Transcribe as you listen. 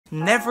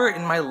Never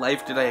in my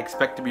life did I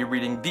expect to be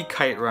reading The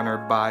Kite Runner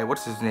by,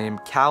 what's his name,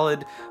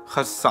 Khaled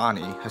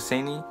Hosseini.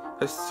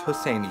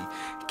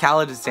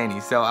 Khaled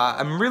Hosseini. So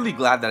I'm really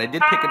glad that I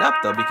did pick it up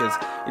though, because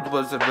it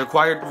was a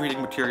required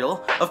reading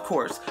material, of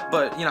course,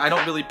 but you know, I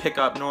don't really pick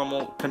up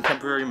normal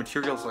contemporary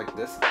materials like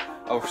this,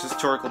 or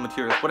historical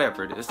materials,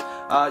 whatever it is.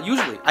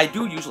 I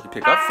do usually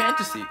pick up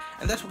fantasy,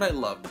 and that's what I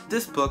love. But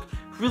this book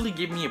really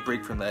gave me a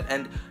break from that,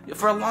 and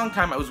for a long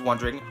time I was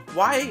wondering,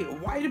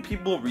 why do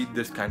people read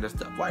this kind of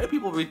stuff? Why do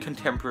people read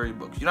contemporary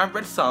books? You know, I've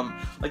read some,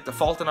 like The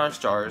Fault in Our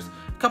Stars,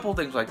 a couple of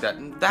things like that,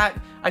 and that,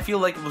 I feel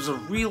like it was a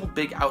real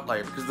big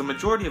outlier, because the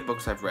majority of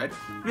books I've read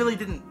really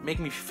didn't make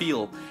me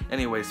feel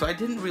anyway, so I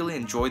didn't really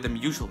enjoy them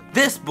usually.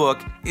 This book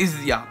is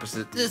the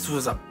opposite. This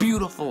was a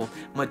beautiful,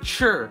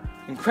 mature,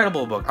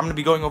 incredible book. I'm going to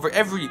be going over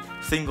every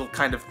single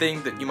kind of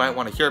thing that you might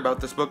want to hear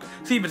about this book,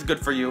 see if it's good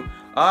for you,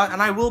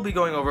 and I will be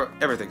going over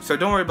everything, so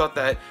don't worry about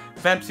that.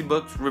 Fantasy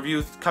books,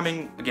 reviews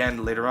coming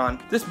again later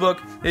on. This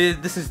book is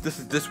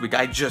this week.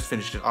 I just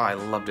finished it. Oh, I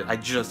loved it. I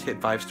just hit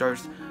 5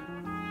 stars.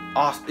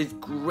 Awesome. It's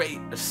great.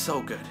 It's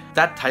so good.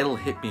 That title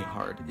hit me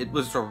hard. It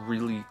was a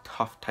really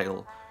tough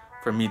title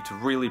for me to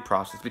really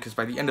process, because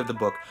by the end of the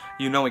book,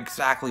 you know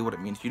exactly what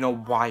it means. You know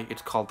why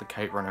it's called The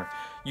Kite Runner.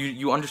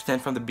 You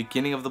understand from the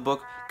beginning of the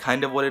book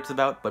kind of what it's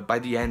about, but by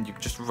the end, you're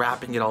just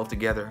wrapping it all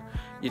together.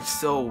 It's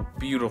so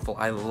beautiful.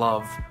 I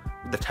love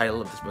the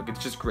title of this book.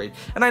 It's just great.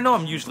 And I know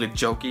I'm usually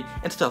jokey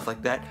and stuff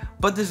like that,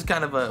 but this is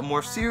kind of a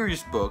more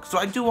serious book, so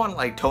I do want to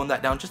like tone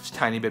that down just a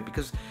tiny bit,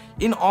 because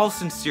in all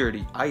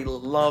sincerity, I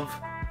love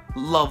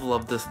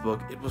this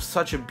book. It was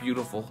such a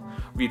beautiful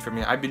read for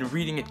me. I've been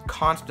reading it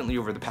constantly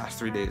over the past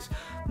 3 days.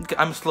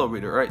 I'm a slow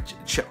reader, alright?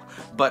 Chill.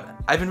 But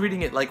I've been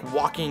reading it like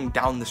walking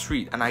down the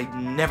street, and I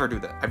never do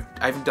that.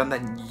 I haven't done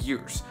that in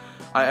years.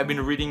 I've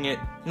been reading it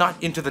not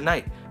into the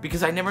night,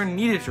 because I never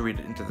needed to read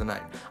it into the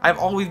night. I've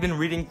always been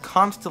reading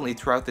constantly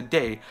throughout the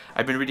day.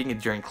 I've been reading it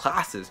during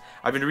classes.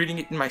 I've been reading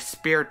it in my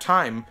spare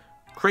time.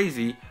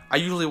 Crazy. I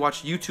usually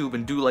watch YouTube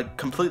and do like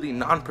completely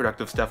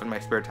non-productive stuff in my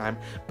spare time,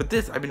 but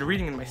this I've been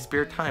reading in my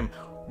spare time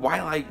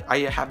while I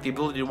have the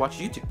ability to watch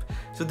YouTube.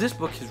 So this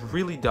book has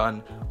really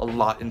done a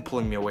lot in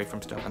pulling me away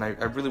from stuff, and I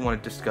really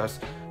want to discuss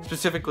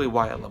specifically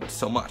why I love it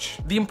so much.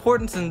 The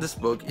importance in this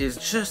book is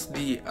just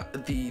the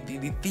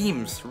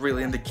themes,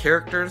 really, and the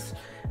characters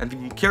and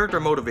the character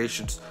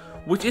motivations,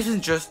 which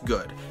isn't just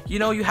good. You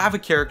know, you have a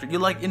character, you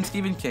like in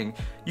Stephen King,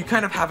 you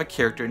kind of have a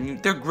character,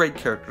 and they're great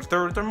characters.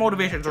 Their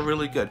motivations are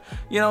really good.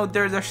 You know,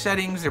 their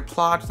settings, their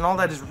plots, and all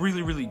that is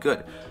really, really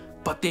good.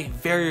 But they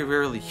very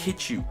rarely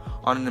hit you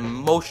on an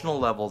emotional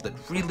level that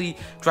really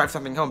drives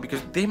something home,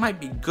 because they might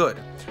be good,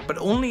 but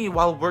only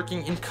while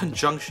working in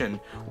conjunction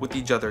with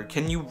each other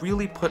can you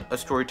really put a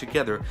story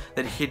together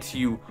that hits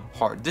you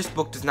hard. This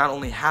book does not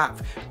only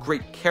have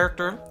great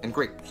character and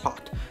great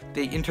plot,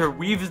 they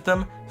interweave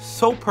them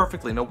so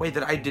perfectly in a way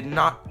that I did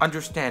not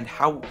understand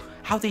how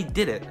they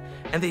did it,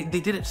 and they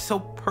did it so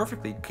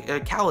perfectly.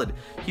 Khaled,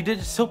 he did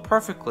it so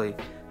perfectly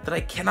that I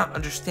cannot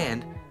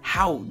understand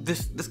how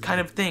this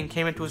kind of thing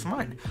came into his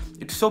mind.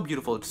 It's so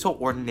beautiful, it's so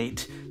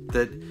ornate,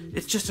 that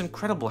it's just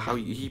incredible how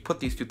he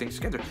put these two things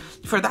together.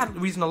 For that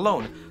reason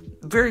alone,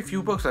 very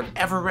few books I've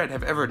ever read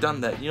have ever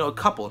done that. You know, a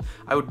couple.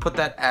 I would put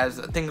that as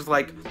things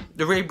like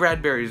the Ray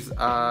Bradbury's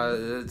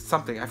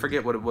something, I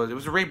forget what it was. It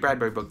was a Ray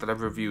Bradbury book that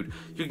I've reviewed.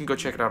 You can go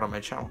check it out on my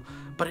channel.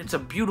 But it's a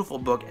beautiful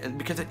book, and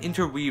because it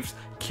interweaves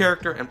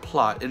character and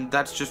plot, and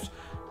that's just,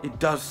 it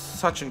does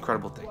such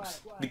incredible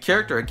things. The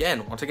character,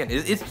 once again,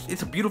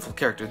 it's a beautiful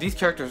character. These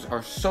characters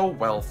are so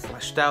well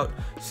fleshed out,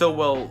 so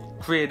well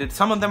created.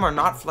 Some of them are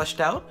not fleshed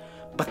out,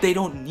 but they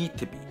don't need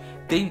to be.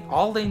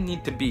 All they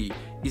need to be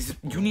is,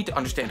 you need to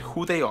understand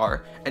who they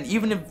are, and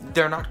even if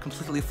they're not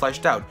completely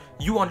fleshed out,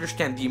 you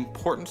understand the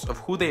importance of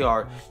who they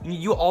are.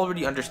 You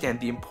already understand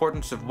the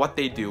importance of what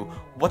they do,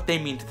 what they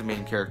mean to the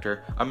main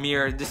character.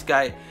 Amir, this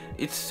guy,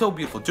 it's so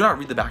beautiful. Do not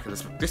read the back of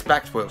this book. This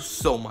back spoils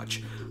so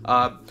much.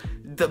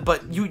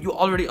 But you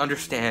already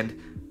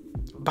understand.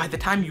 By the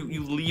time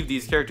you leave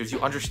these characters, you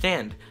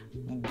understand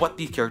what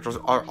these characters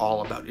are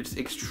all about. It's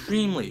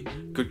extremely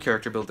good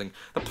character building.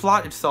 The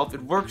plot itself,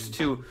 it works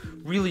to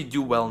really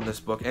do well in this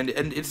book, and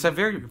it's a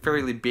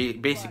fairly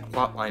basic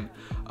plot line,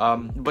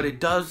 but it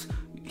does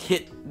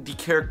hit the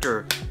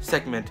character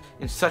segment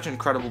in such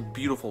incredible,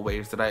 beautiful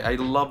ways that I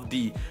love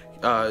the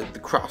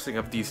crossing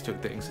of these two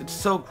things. It's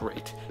so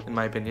great, in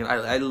my opinion.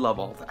 I love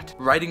all that.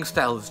 Writing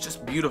style is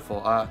just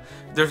beautiful.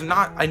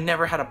 I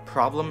never had a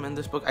problem in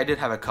this book. I did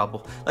have a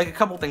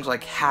couple things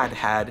like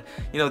had,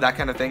 you know, that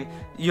kind of thing.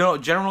 You know,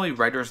 generally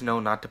writers know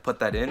not to put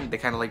that in. They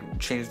kind of like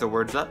change the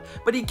words up,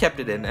 but he kept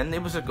it in, and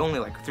it was only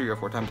like 3 or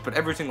 4 times, but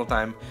every single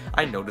time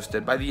I noticed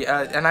it.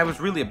 And I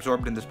was really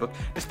absorbed in this book,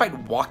 despite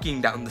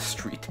walking down the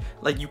street.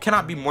 Like, you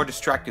cannot be more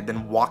distracted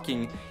than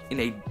walking in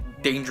a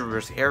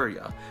dangerous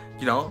area,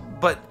 you know,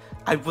 but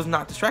I was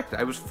not distracted.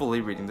 I was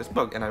fully reading this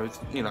book, and I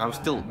was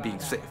still being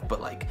safe, but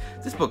like,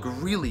 this book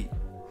really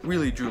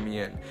drew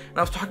me in. And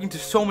I was talking to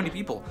so many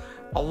people.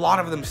 A lot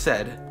of them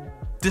said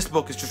this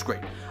book is just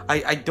great.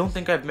 I don't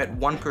think I've met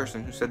one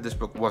person who said this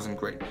book wasn't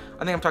great. I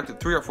think I've talked to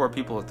 3 or 4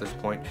 people at this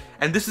point,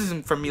 and this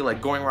isn't from me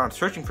like going around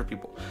searching for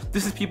people.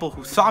 This is people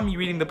who saw me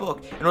reading the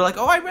book and were like,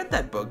 oh, I read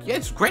that book. Yeah,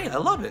 it's great. I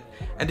love it.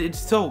 And it's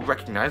so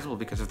recognizable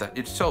because of that.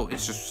 It's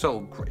just so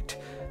great.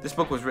 This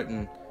book was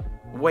written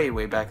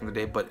way back in the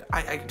day, but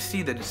I can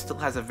see that it still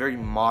has a very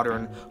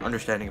modern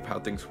understanding of how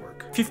things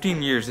work.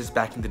 15 years is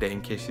back in the day,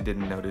 in case you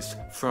didn't notice,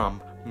 from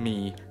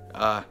me.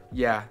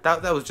 Yeah,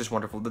 that was just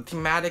wonderful. The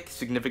thematic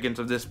significance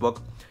of this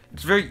book,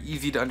 it's very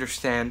easy to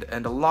understand,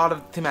 and a lot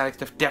of thematic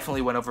stuff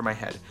definitely went over my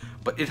head,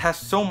 but it has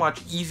so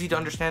much easy to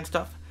understand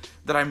stuff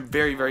that I'm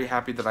very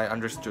happy that I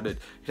understood it.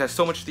 It has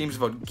so much themes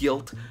about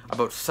guilt,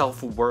 about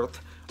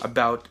self-worth,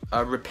 about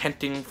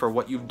repenting for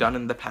what you've done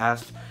in the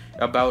past,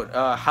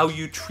 about how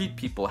you treat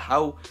people,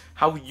 how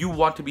you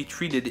want to be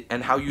treated,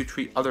 and how you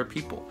treat other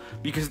people.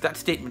 Because that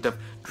statement of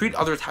treat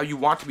others how you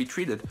want to be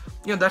treated,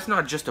 you know, that's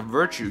not just a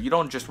virtue. You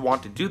don't just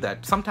want to do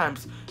that.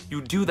 Sometimes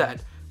you do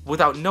that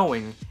without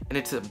knowing, and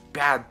it's a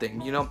bad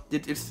thing. You know,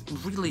 it's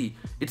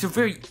a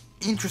very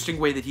interesting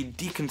way that he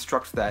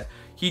deconstructs that.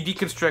 He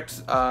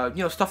deconstructs,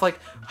 you know, stuff like,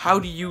 how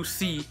do you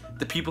see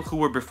the people who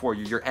were before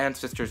you, your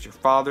ancestors, your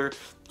father,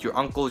 your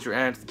uncles, your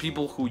aunts, the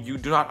people who you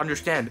do not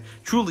understand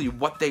truly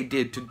what they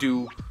did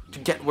to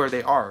get where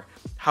they are.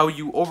 How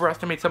you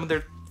overestimate some of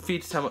their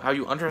feats, how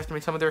you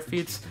underestimate some of their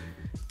feats.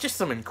 Just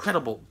some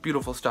incredible,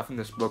 beautiful stuff in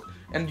this book,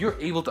 and you're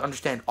able to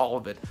understand all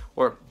of it,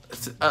 or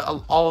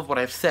all of what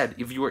I've said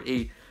if you were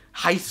a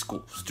high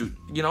school student.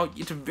 You know,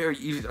 it's very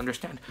easy to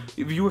understand.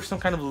 If you were some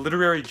kind of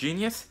literary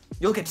genius,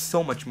 you'll get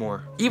so much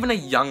more. Even a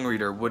young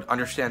reader would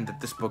understand that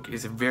this book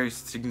is very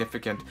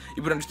significant.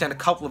 You would understand a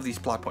couple of these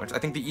plot points. I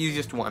think the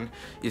easiest one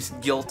is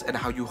guilt and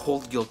how you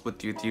hold guilt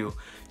with you.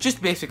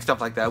 Just basic stuff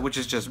like that, which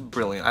is just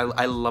brilliant.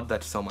 I love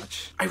that so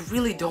much. I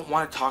really don't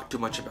want to talk too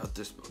much about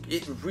this book.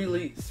 It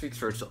really speaks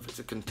for itself. It's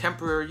a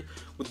contemporary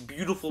with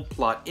beautiful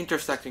plot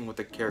intersecting with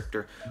the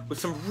character, with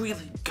some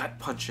really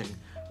gut-punching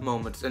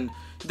moments. And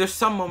there's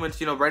some moments,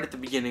 you know, right at the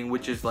beginning,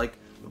 which is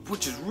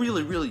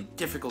really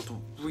difficult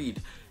to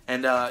read.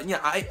 And yeah,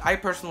 I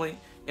personally,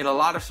 in a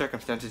lot of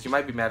circumstances, you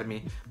might be mad at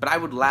me, but I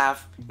would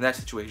laugh in that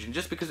situation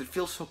just because it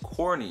feels so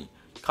corny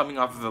coming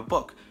off of a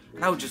book.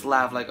 And I would just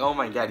laugh like, oh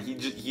my god, he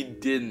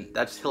didn't,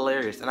 that's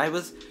hilarious. And I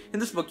was, in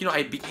this book, you know,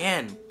 I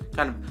began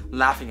kind of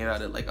laughing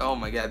at it, like, oh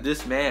my god,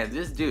 this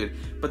dude.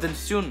 But then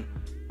soon,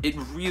 it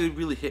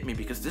really hit me,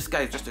 because this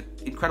guy is just an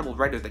incredible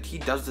writer, that he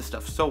does this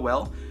stuff so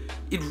well.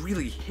 It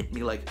really hit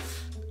me, like,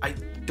 I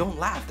don't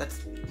laugh,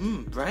 that's,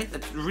 right?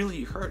 That's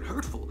really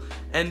hurtful.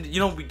 And,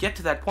 you know, we get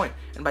to that point,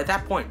 and by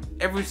that point,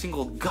 every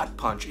single gut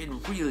punch, it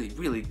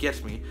really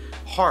gets me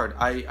hard.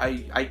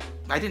 I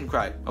didn't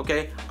cry,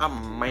 okay? I'm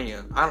a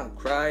man, I don't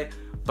cry,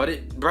 but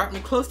it brought me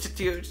close to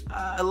tears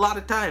a lot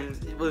of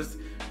times. It was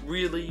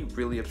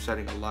really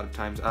upsetting a lot of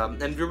times.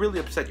 And if you're really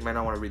upset, you might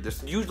not want to read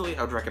this. Usually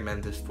I would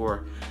recommend this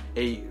for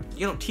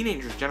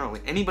teenagers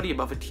generally, anybody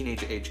above a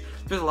teenage age.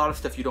 There's a lot of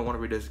stuff you don't want to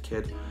read as a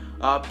kid.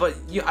 But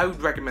yeah, I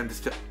would recommend this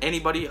to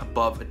anybody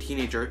above a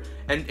teenager,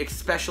 and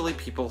especially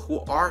people who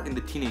are in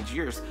the teenage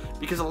years,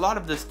 because a lot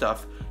of this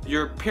stuff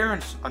your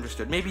parents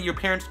understood. Maybe your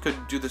parents could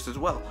do this as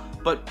well,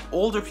 but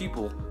older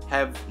people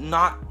have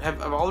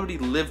already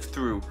lived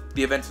through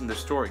the events in the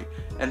story,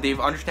 and they've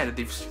understood it.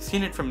 They've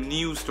seen it from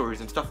news stories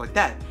and stuff like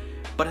that.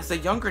 But as a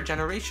younger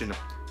generation,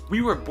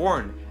 we were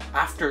born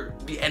after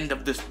the end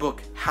of this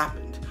book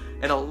happened,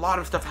 and a lot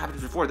of stuff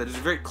happened before that is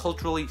very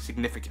culturally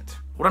significant.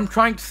 What I'm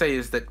trying to say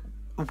is that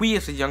we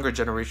as a younger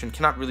generation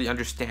cannot really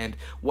understand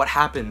what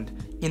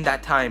happened in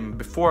that time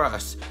before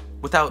us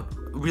without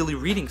really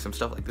reading some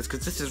stuff like this,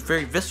 because this is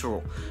very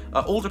visceral.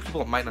 Older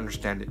people might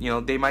understand it, you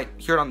know, they might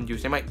hear it on the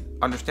news, they might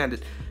understand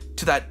it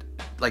to that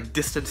like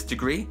distance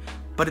degree,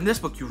 but in this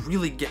book you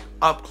really get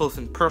up close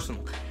and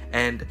personal.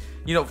 And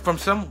you know, from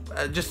some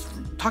just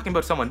talking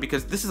about someone,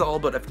 because this is all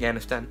about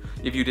Afghanistan,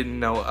 if you didn't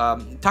know,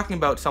 talking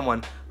about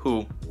someone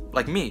who,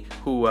 like me,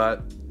 who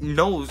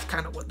knows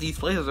kind of what these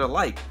places are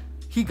like,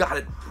 he got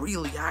it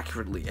really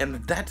accurately, and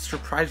that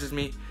surprises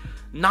me.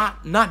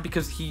 Not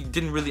because he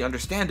didn't really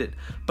understand it,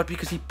 but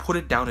because he put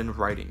it down in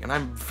writing, and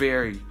I'm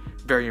very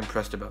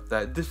impressed about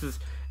that. This is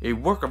a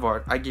work of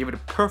art. I gave it a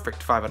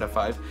perfect 5 out of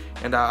 5,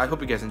 and I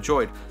hope you guys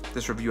enjoyed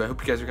this review. I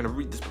hope you guys are going to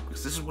read this book,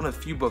 because this is one of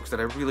the few books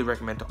that I really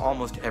recommend to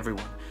almost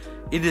everyone.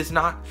 It is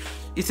not,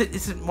 is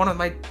it one of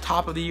my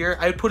top of the year?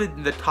 I would put it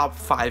in the top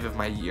 5 of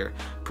my year,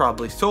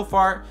 probably. So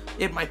far,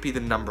 it might be the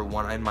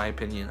 #1 in my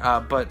opinion,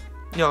 but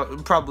you know,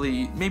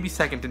 probably maybe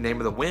second to Name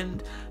of the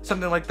Wind,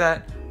 something like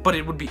that, but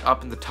it would be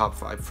up in the top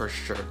 5 for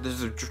sure.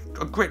 This is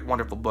a great,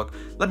 wonderful book.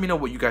 Let me know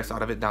what you guys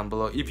thought of it down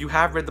below. If you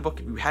have read the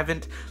book, if you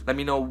haven't, let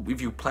me know if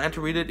you plan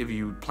to read it, if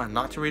you plan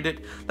not to read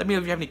it. Let me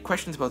know if you have any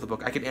questions about the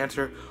book. I can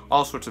answer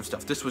all sorts of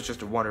stuff. This was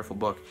just a wonderful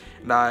book.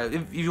 And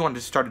if you want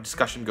to start a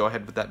discussion, go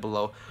ahead with that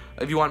below.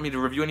 If you want me to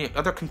review any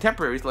other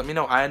contemporaries, let me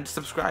know, and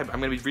subscribe.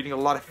 I'm going to be reading a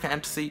lot of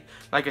fantasy.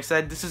 Like I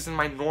said, this isn't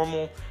my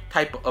normal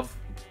type of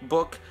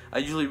book. I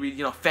usually read,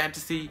 you know,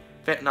 fantasy,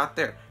 fantasy,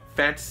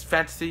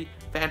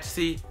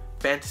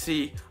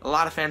 a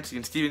lot of fantasy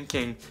and Stephen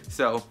King.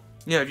 So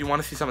if you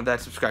want to see some of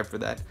that, subscribe for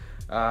that.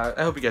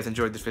 I hope you guys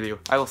enjoyed this video.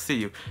 I will see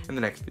you in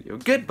the next video.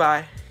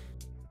 Goodbye!